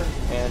there,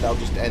 and I'll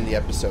just end the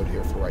episode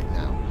here for right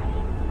now.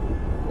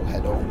 We'll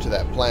head over to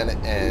that planet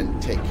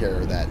and take care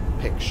of that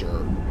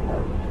picture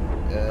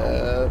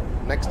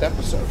next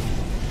episode,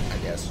 I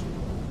guess.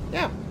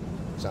 Yeah,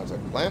 sounds like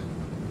a plan.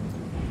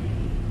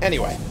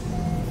 Anyway,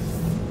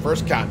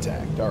 first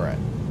contact. Alright.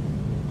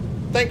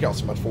 Thank you all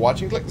so much for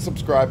watching. Click the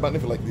subscribe button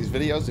if you like these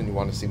videos and you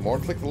want to see more.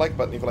 Click the like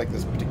button if you like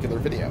this particular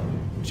video.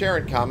 Share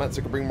and comment so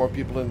we can bring more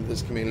people into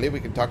this community.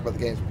 We can talk about the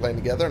games we're playing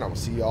together, and I will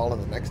see you all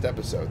in the next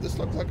episode. This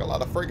looks like a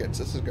lot of frigates.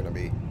 This is going to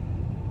be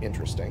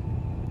interesting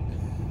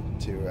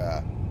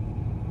to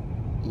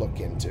look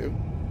into.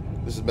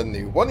 This has been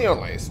the one and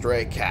only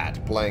Stray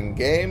Cat, playing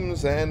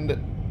games and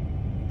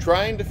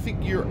trying to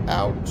figure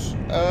out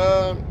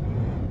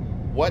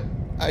what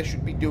I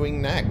should be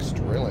doing next,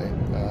 really.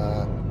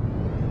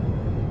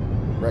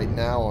 Right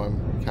now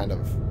I'm kind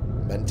of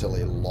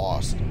mentally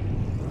lost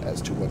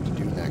as to what to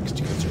do next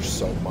because there's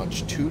so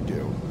much to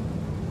do.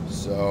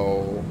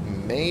 So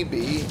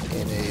maybe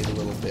in a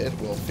little bit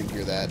we'll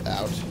figure that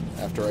out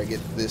after I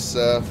get this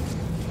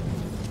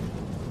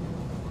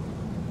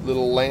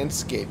little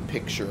landscape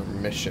picture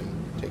mission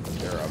taken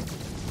care of.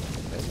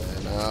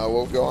 And then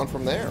we'll go on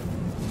from there,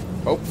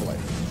 hopefully,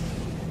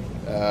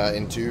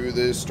 into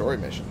the story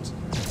missions.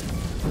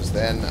 Because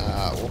then,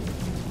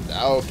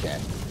 okay.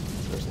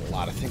 There's a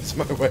lot of things in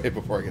my way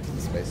before I get to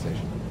the space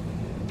station.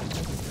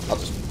 I'll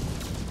just...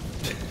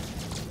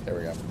 There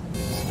we go.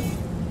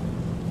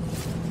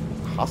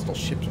 Hostile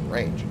ships in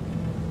range.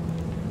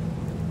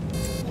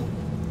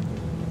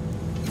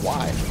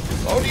 Why?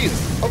 Oh,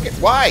 Jesus. Okay,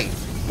 why?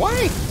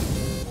 Why?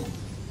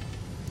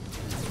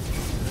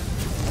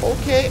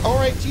 Okay,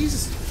 alright,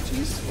 Jesus.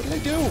 Jesus, what did I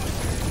do?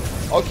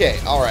 Okay,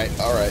 alright,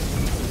 alright.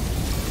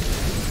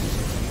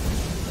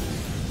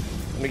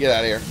 I'm gonna get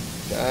out of here.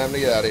 Time to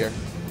get out of here.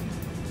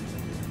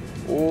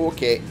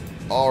 Okay,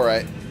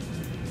 alright.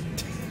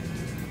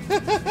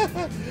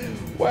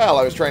 Well,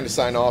 I was trying to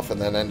sign off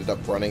and then ended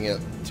up running it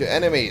to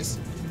enemies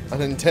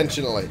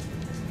unintentionally.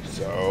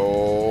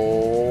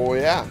 So,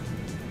 yeah.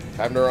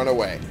 Time to run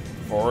away.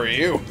 For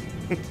you.